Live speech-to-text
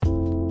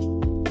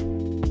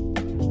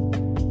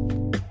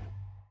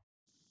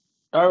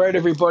All right,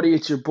 everybody,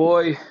 it's your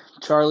boy,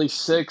 Charlie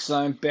Six.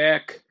 I'm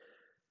back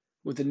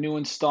with a new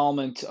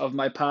installment of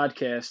my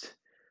podcast.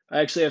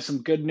 I actually have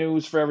some good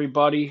news for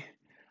everybody.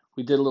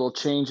 We did a little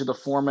change of the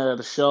format of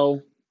the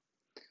show.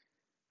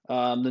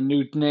 The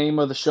new name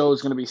of the show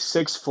is going to be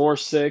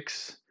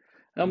 646.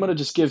 I'm going to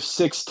just give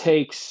six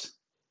takes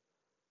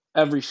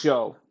every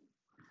show.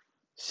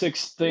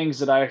 Six things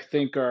that I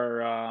think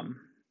are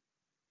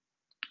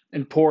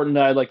important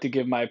that I'd like to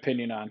give my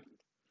opinion on.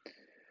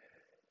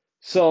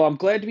 So I'm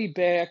glad to be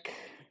back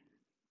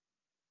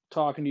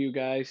talking to you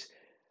guys.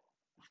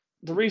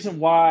 The reason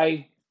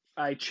why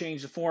I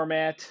changed the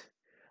format,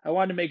 I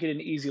wanted to make it an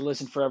easy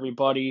listen for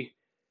everybody.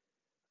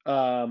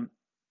 Um,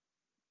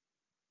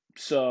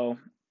 so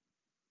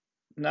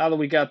now that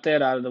we got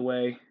that out of the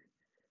way,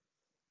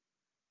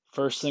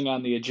 first thing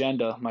on the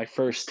agenda, my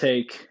first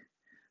take,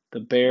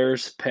 the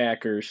Bears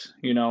Packers.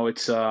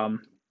 It's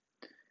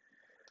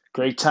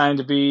great time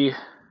to be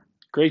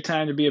great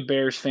time to be a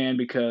Bears fan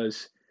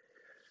because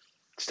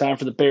it's time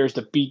for the Bears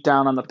to beat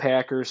down on the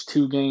Packers.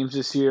 2 games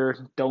this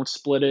year. Don't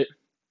split it.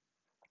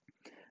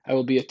 I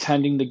will be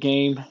attending the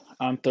game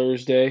on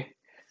Thursday.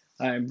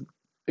 I'm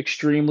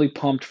extremely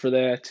pumped for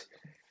that.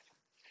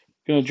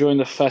 Going to join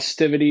the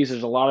festivities.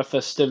 There's a lot of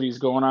festivities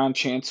going on.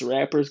 Chance the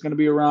Rapper is going to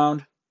be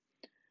around.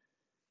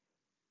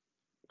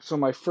 So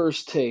my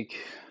first take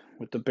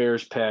with the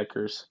Bears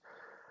Packers.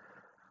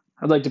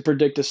 I'd like to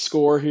predict a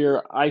score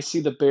here. I see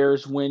the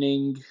Bears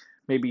winning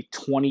maybe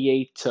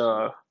 28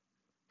 to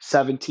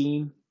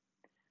 17.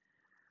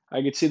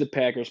 I could see the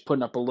Packers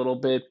putting up a little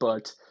bit,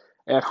 but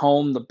at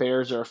home the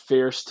Bears are a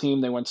fierce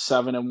team. They went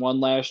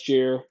 7-1 last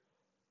year.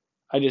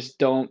 I just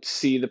don't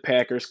see the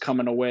Packers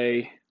coming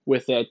away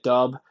with that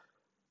dub.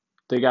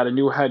 They got a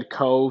new head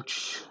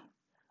coach.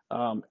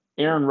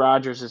 Aaron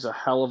Rodgers is a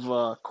hell of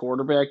a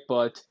quarterback,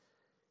 but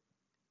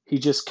he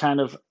just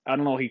kind of, I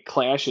don't know, he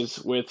clashes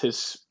with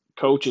his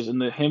coaches,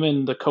 and him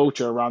and the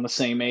coach are around the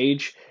same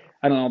age.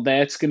 I don't know.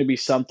 That's going to be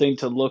something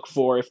to look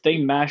for. If they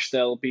mesh,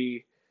 that'll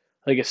be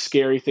like a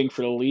scary thing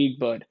for the league.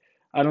 But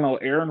I don't know.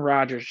 Aaron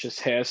Rodgers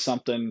just has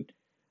something.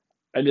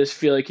 I just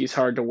feel like he's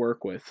hard to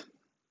work with.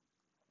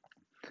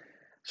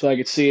 So I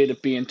could see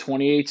it being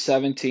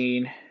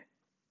 28-17.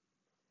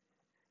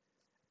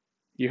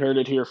 You heard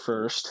it here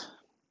first.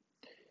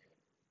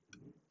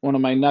 One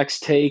of my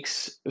next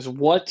takes is,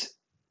 what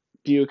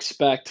do you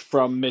expect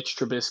from Mitch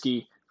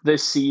Trubisky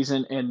this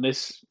season and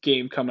this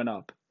game coming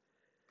up?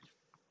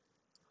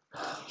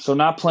 So,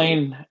 not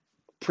playing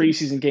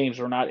preseason games,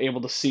 we're not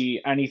able to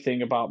see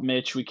anything about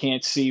Mitch. We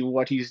can't see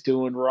what he's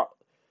doing.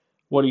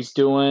 What he's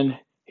doing.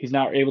 He's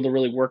not able to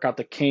really work out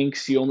the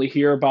kinks. You only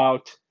hear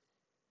about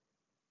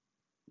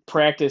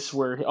practice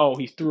where, oh,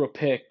 he threw a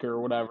pick or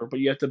whatever, but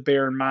you have to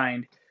bear in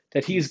mind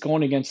that he's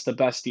going against the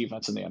best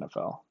defense in the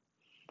NFL.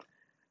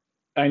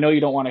 I know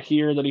you don't want to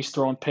hear that he's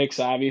throwing picks,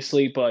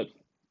 obviously, but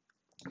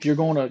if you're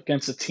going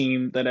against a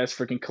team that has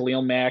freaking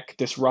Khalil Mack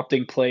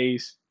disrupting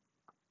plays,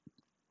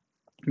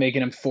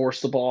 making him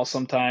force the ball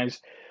sometimes,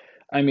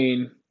 I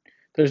mean,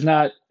 there's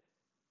not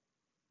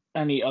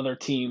any other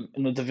team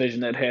in the division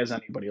that has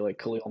anybody like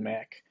Khalil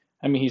Mack.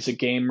 I mean, he's a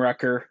game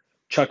wrecker.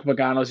 Chuck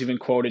Pagano's even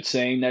quoted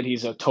saying that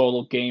he's a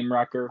total game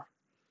wrecker.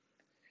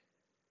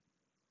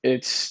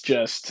 It's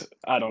just,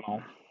 I don't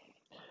know.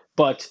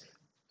 But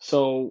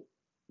so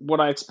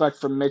what I expect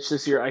from Mitch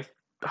this year, I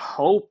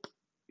hope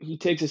he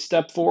takes a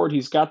step forward.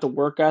 He's got the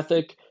work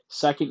ethic,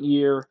 second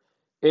year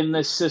in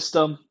this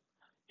system.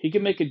 He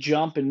can make a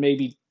jump and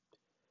maybe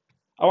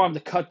I want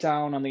him to cut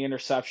down on the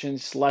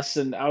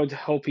interceptions. I would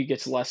hope he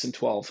gets less than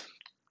 12.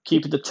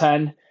 Keep it to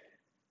 10,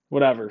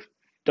 whatever.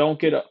 Don't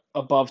get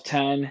above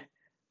 10.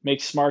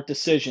 Make smart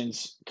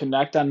decisions.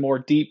 Connect on more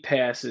deep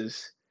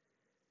passes.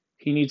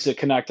 He needs to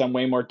connect on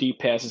way more deep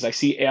passes. I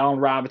see Allen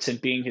Robinson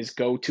being his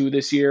go-to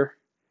this year.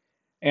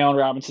 Allen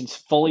Robinson's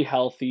fully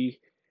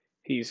healthy.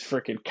 He's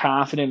freaking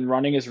confident in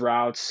running his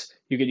routes.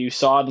 You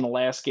saw it in the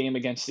last game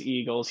against the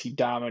Eagles. He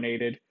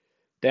dominated.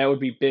 That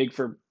would be big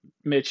for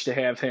Mitch to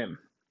have him.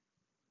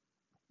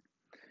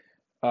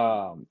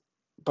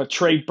 But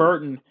Trey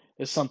Burton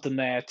is something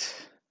that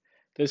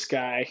this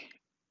guy,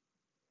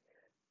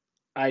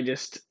 I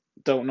just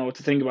don't know what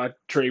to think about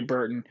Trey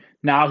Burton.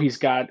 Now he's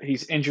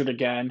injured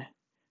again.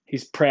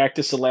 He's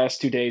practiced the last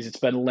 2 days. It's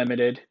been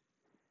limited.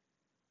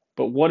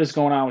 But what is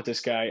going on with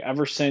this guy?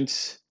 Ever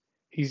since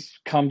he's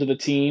come to the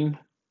team,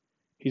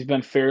 he's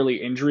been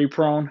fairly injury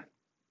prone.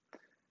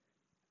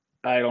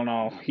 I don't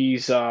know.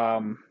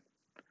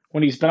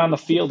 When he's been on the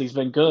field, he's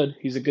been good.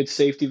 He's a good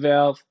safety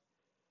valve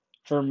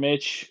for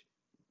Mitch.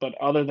 But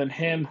other than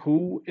him,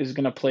 who is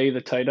going to play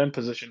the tight end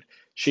position?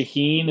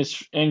 Shaheen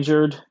is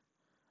injured,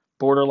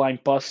 borderline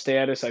bust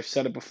status. I've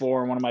said it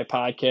before in one of my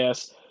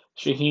podcasts.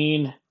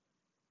 Shaheen,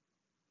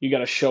 you got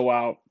to show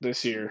out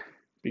this year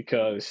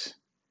because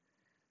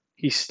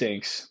he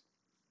stinks.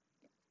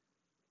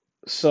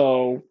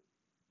 So,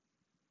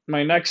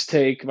 my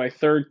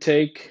third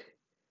take,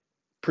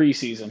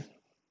 preseason.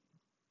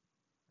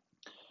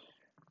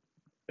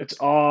 It's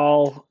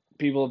all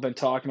people have been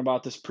talking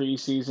about this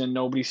preseason.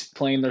 Nobody's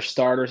playing their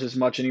starters as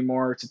much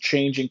anymore. It's a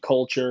changing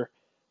culture.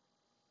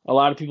 A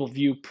lot of people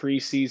view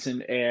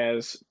preseason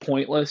as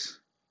pointless,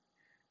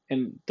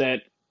 and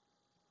that,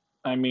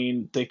 I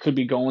mean, they could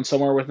be going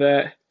somewhere with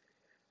that.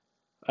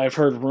 I've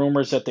heard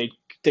rumors that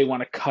they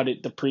want to cut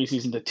it the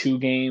preseason to 2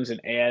 games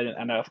and add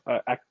an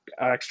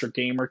extra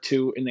game or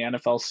two in the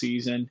NFL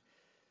season,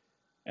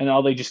 and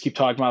all they just keep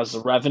talking about is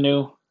the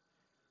revenue.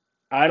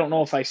 I don't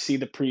know if I see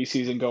the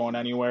preseason going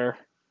anywhere,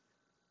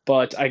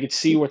 but I could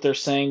see what they're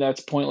saying.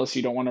 That's pointless.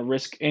 You don't want to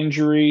risk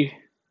injury,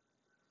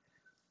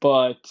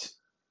 but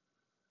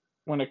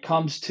when it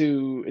comes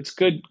to, it's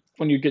good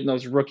when you're getting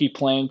those rookie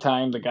playing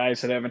time, the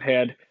guys that haven't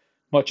had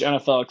much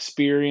NFL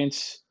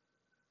experience,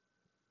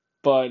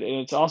 but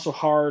it's also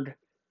hard.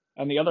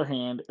 On the other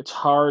hand, it's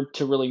hard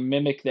to really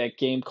mimic that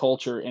game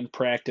culture in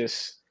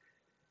practice,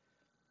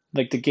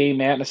 like the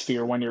game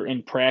atmosphere when you're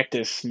in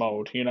practice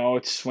mode.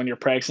 It's when you're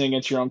practicing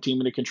against your own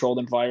team in a controlled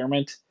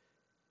environment.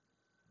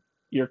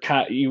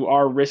 You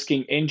are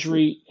risking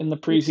injury in the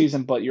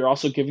preseason, but you're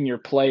also giving your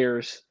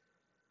players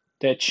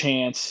that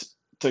chance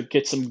to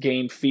get some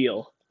game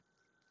feel.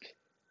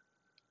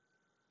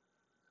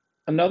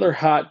 Another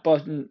hot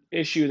button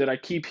issue that I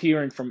keep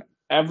hearing from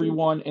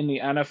everyone in the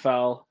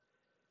NFL,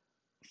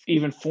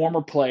 even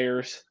former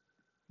players,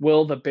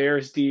 will the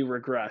Bears D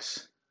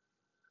regress?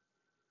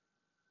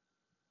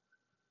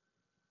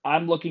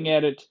 I'm looking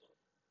at it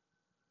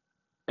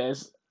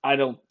as I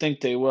don't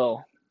think they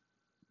will.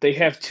 They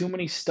have too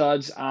many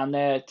studs on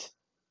that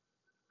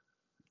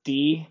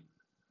D.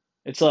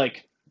 It's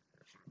like,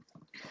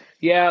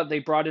 yeah, they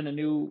brought in a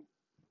new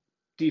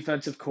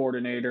defensive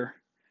coordinator,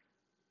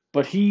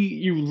 but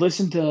you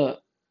listen to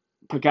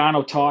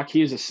Pagano talk,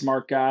 he is a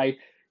smart guy.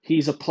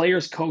 He's a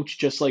player's coach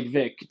just like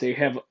Vic.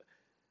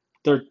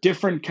 They're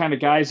different kind of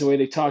guys the way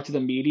they talk to the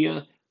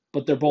media,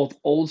 but they're both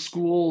old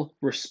school,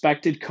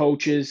 respected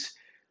coaches.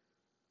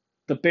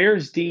 The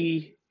Bears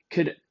D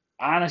could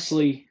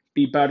honestly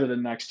be better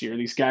than next year.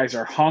 These guys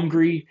are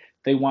hungry.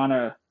 They want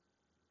to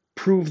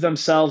prove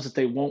themselves that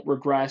they won't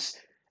regress.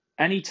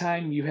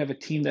 Anytime you have a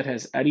team that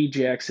has Eddie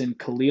Jackson,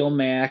 Khalil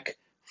Mack,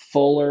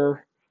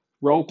 Fuller,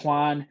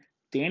 Roquan,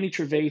 Danny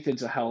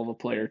Trevathan's a hell of a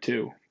player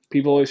too.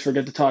 People always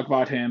forget to talk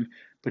about him,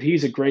 but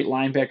he's a great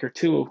linebacker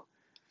too.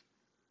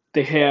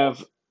 They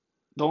have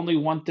the only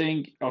one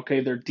thing,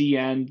 okay, their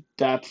DN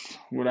depth,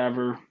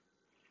 whatever,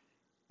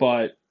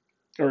 but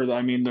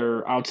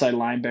their outside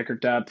linebacker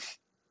depth,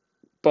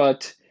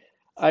 but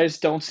I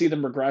just don't see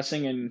them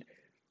regressing. And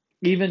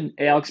even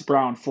Alex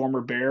Brown,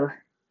 former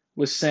Bear,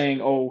 was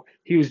saying, oh,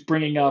 he was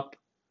bringing up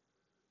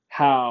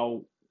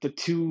how the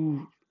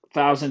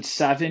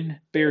 2007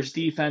 Bears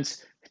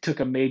defense took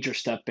a major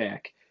step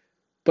back.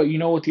 But you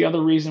know what the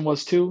other reason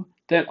was too?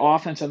 That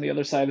offense on the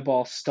other side of the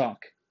ball stunk.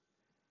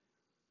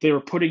 They were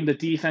putting the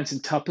defense in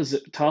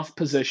tough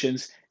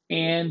positions,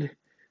 and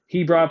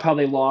he brought up how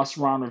they lost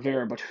Ron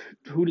Rivera. But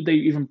who did they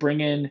even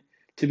bring in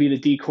to be the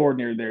D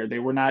coordinator there? They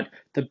were not,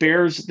 the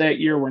Bears that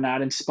year were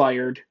not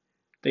inspired.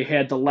 They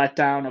had the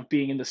letdown of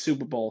being in the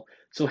Super Bowl.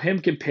 So him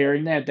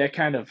comparing that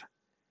kind of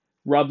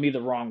rubbed me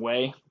the wrong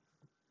way.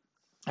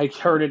 I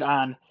heard it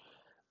on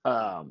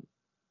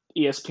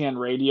ESPN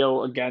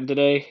radio again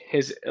today,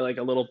 his like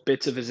a little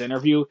bits of his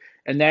interview,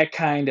 and that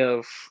kind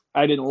of,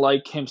 I didn't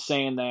like him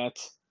saying that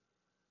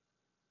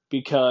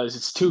because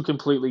it's two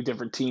completely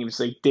different teams.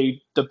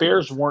 The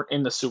Bears weren't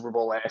in the Super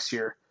Bowl last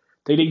year.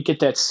 They didn't get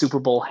that Super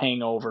Bowl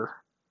hangover.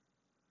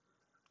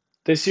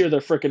 This year they're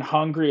freaking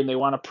hungry and they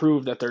want to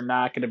prove that they're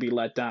not going to be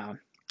let down.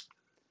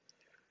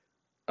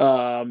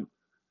 Um,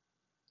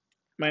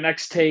 my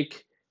next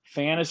take: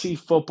 fantasy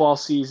football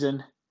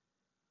season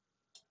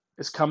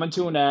is coming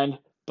to an end,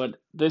 but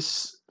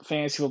this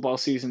fantasy football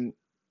season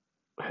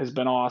has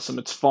been awesome.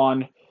 It's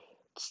fun.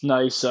 It's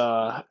nice.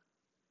 I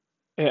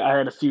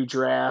had a few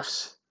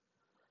drafts,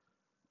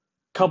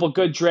 couple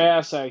good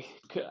drafts. I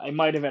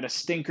might have had a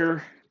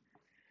stinker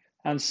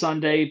on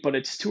Sunday, but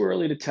it's too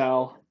early to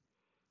tell.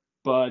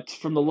 But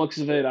from the looks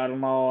of it, I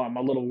don't know. I'm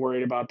a little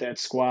worried about that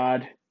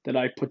squad that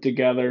I put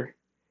together,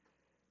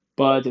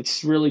 but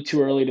it's really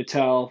too early to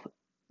tell.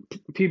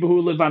 People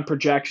who live on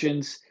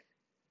projections,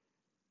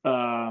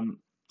 um,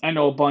 I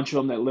know a bunch of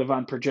them that live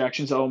on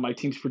projections. Oh, my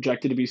team's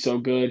projected to be so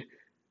good.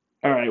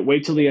 All right,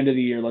 wait till the end of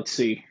the year. Let's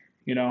see,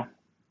 you know.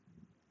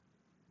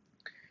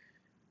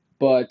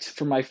 But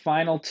for my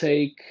final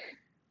take,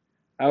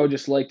 I would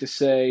just like to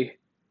say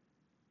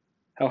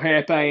how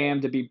happy I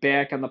am to be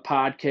back on the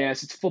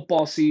podcast. It's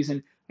football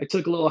season. I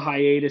took a little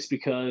hiatus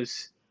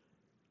because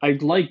I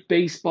like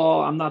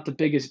baseball. I'm not the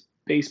biggest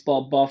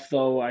baseball buff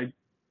though. I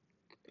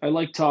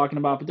like talking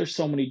about, but there's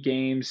so many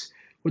games.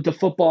 With the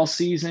football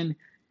season,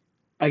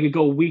 I could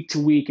go week to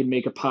week and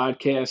make a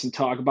podcast and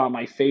talk about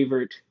my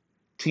favorite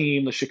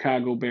team, the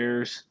Chicago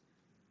Bears.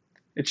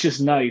 It's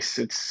just nice.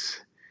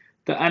 It's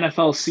The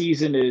NFL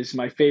season is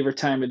my favorite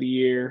time of the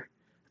year.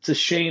 It's a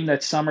shame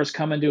that summer's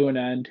coming to an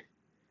end.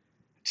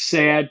 It's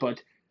sad,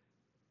 but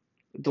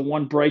the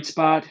one bright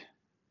spot,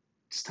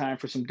 it's time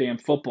for some damn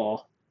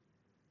football.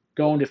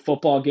 Going to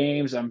football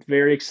games. I'm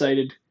very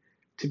excited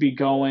to be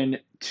going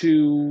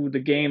to the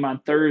game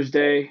on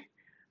Thursday.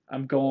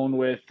 I'm going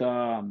with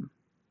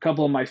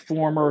couple of my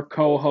former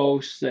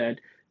co-hosts that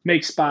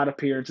make spot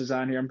appearances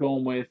on here. I'm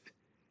going with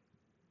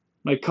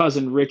my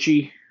cousin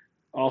Richie,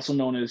 also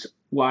known as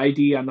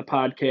YD on the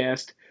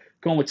podcast.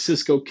 Going with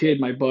Cisco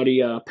Kid, my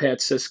buddy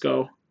Pat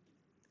Cisco.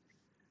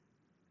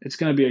 It's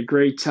going to be a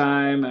great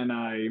time, and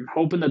I'm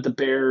hoping that the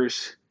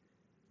Bears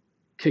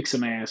kick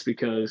some ass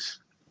because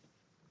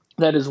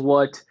that is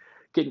what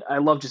I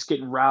love, just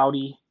getting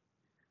rowdy.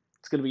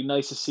 It's going to be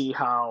nice to see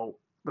how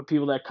the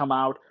people that come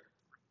out.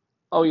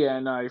 Oh, yeah,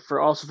 and I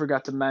also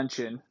forgot to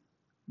mention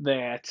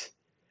that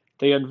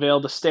they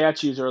unveiled the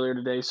statues earlier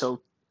today.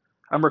 So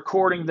I'm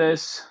recording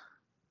this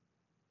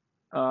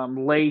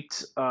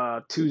late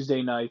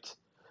Tuesday night,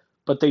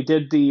 but they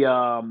did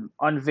the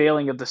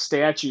unveiling of the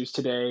statues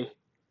today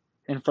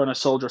in front of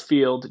Soldier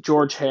Field.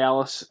 George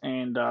Halas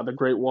and the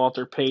great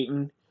Walter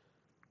Payton.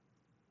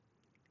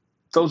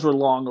 Those were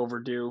long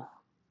overdue.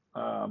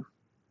 I've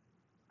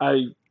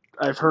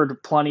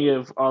heard plenty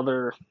of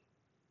other.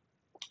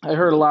 I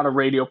heard a lot of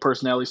radio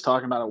personalities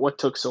talking about it. What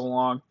took so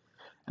long?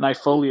 And I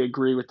fully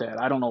agree with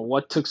that. I don't know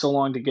what took so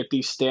long to get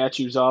these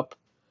statues up,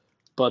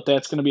 but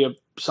that's going to be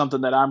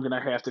something that I'm going to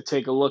have to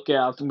take a look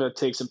at. I'm going to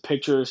take some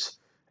pictures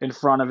in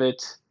front of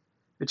it.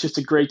 It's just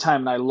a great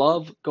time, and I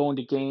love going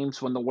to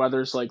games when the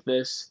weather's like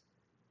this.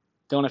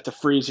 Don't have to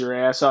freeze your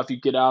ass off. You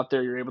get out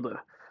there, you're going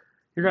to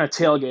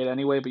tailgate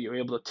anyway, but you're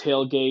able to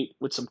tailgate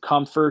with some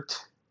comfort.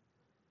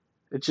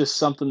 It's just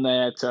something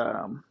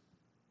that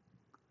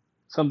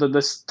something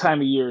this time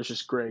of year is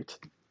just great.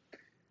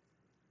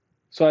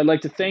 So I'd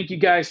like to thank you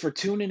guys for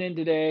tuning in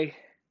today.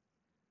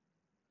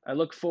 I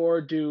look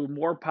forward to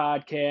more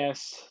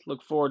podcasts,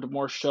 look forward to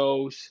more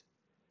shows.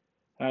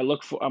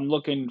 I'm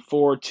looking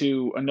forward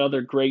to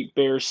another great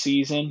Bears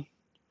season.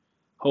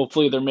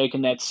 Hopefully they're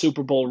making that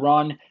Super Bowl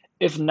run.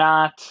 If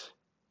not,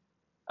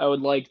 I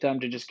would like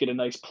them to just get a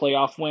nice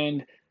playoff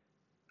win.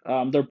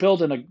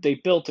 They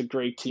built a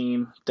great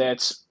team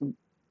that's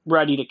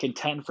ready to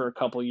contend for a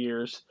couple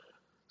years.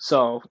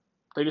 So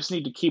they just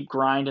need to keep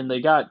grinding.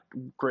 They got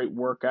great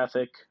work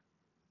ethic.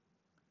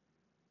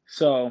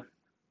 So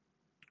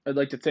I'd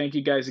like to thank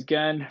you guys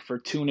again for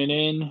tuning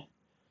in.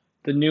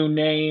 The new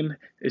name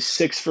is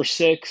 6 for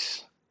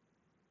 6.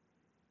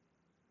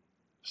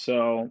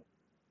 So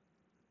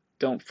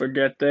don't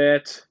forget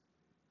that.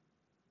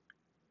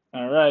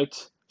 All right.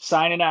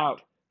 Signing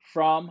out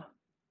from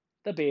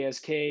the Bears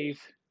Cave.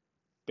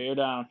 Bear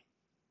down.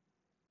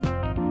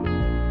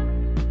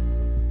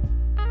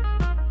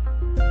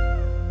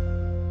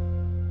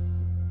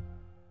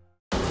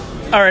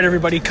 All right,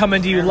 everybody,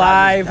 coming to you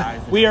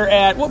live. We are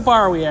at, what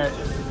bar are we at?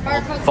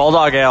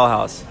 Bulldog Ale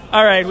House.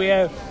 All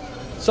right,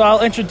 so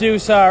I'll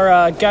introduce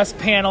our guest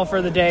panel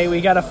for the day.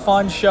 We got a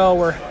fun show.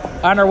 We're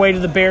on our way to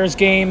the Bears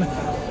game.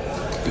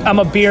 I'm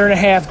a beer and a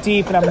half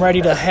deep, and I'm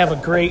ready to have a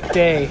great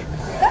day.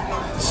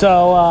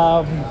 So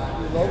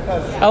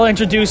I'll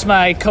introduce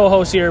my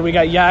co-host here. We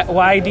got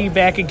YD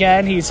back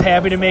again. He's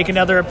happy to make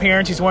another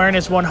appearance. He's wearing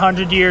his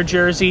 100-year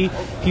jersey.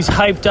 He's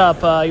hyped up.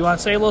 You want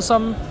to say a little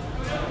something?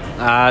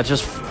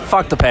 Just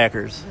fuck the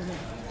Packers.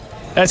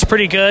 That's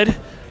pretty good.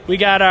 We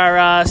got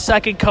our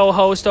second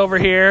co-host over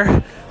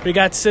here. We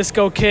got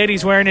Cisco Kid.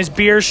 He's wearing his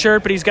beer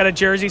shirt, but he's got a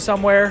jersey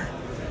somewhere.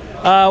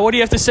 What do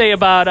you have to say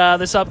about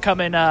this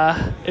upcoming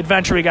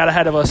adventure we got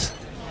ahead of us?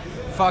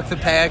 Fuck the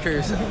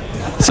Packers.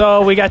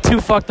 So we got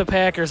two fuck the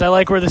Packers. I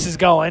like where this is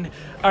going.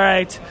 All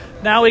right.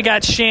 Now we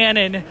got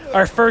Shannon,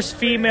 our first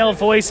female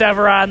voice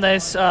ever on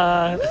this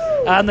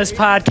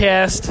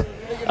podcast.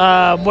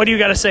 What do you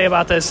got to say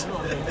about this?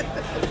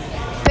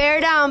 Bear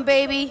down,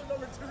 baby.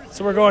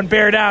 So we're going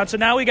bear down. So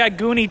now we got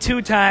Goonie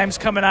 2 times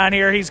coming on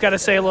here. He's got to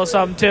say a little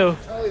something too.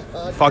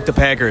 Fuck the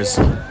Packers.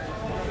 All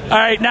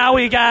right, now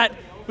we got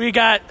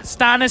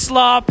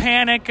Stanislaw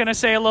Panic gonna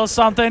say a little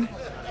something.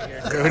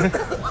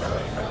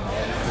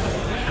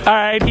 All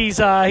right, he's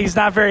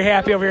not very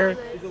happy over here.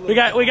 We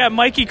got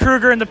Mikey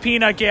Kruger in the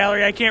peanut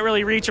gallery. I can't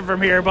really reach him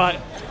from here, but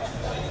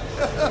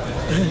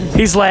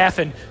he's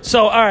laughing.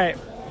 So all right.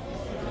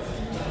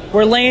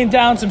 We're laying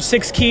down some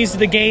 6 keys to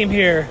the game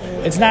here.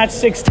 It's not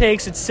 6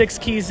 takes, it's 6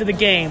 keys to the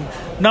game.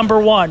 Number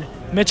 1,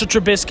 Mitchell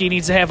Trubisky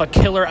needs to have a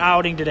killer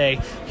outing today.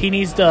 He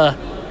needs to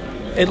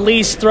at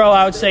least throw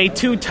out, say,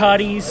 2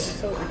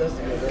 tutties.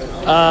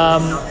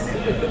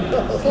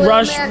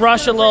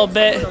 Rush a little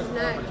bit.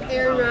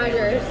 Aaron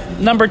Rodgers.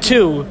 Number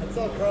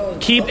 2,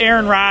 keep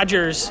Aaron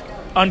Rodgers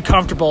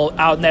uncomfortable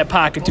out in that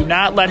pocket. Do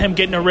not let him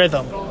get in a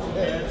rhythm.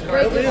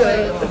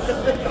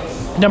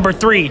 Number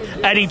 3,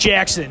 Eddie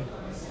Jackson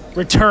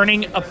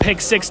returning a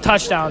pick 6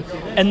 touchdown,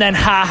 and then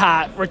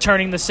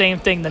returning the same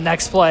thing the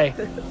next play.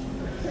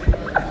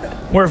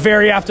 We're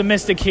very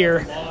optimistic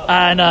here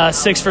on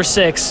 6 for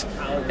 6.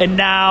 And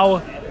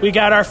now we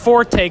got our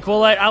 4th take.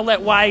 I'll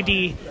let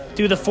YD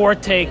do the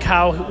 4th take,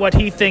 what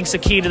he thinks the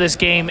key to this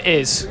game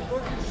is.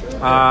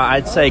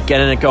 I'd say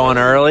getting it going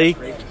early,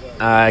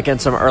 getting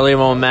some early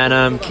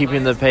momentum,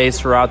 keeping the pace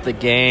throughout the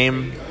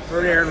game.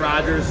 Hurt Aaron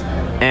Rodgers.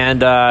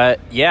 And,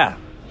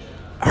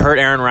 hurt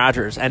Aaron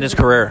Rodgers and his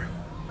career.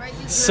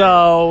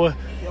 So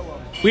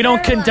We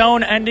don't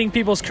condone ending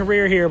people's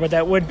career here, but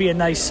that would be a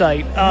nice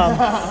sight.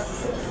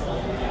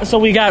 So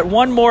we got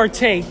one more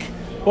take.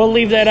 We'll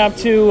leave that up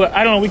to,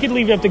 I don't know, we could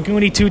leave it up to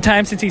Goonie 2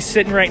 times since he's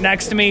sitting right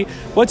next to me.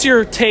 What's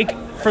your take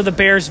for the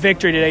Bears'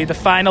 victory today, the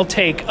final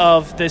take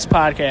of this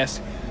podcast?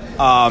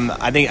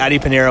 I think Eddie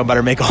Pinheiro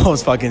better make all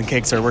those fucking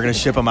kicks or we're going to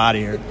ship him out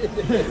of here.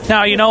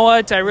 Now, you know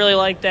what? I really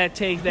like that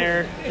take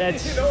there.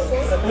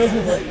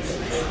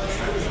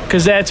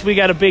 Because we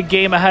got a big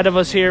game ahead of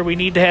us here. We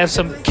need to have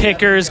some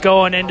kickers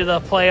going into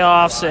the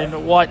playoffs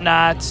and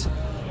whatnot.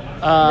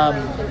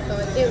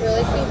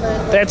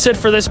 That's it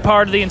for this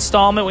part of the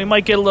installment. We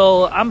might get a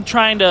little. I'm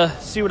trying to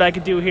see what I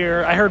could do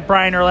here. I heard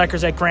Brian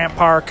Urlacher's at Grant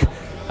Park.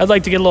 I'd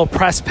like to get a little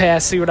press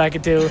pass, see what I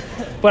could do.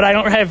 But I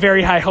don't have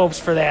very high hopes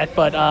for that.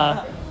 But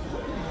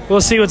we'll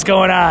see what's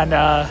going on.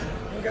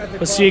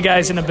 We'll see you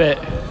guys in a bit.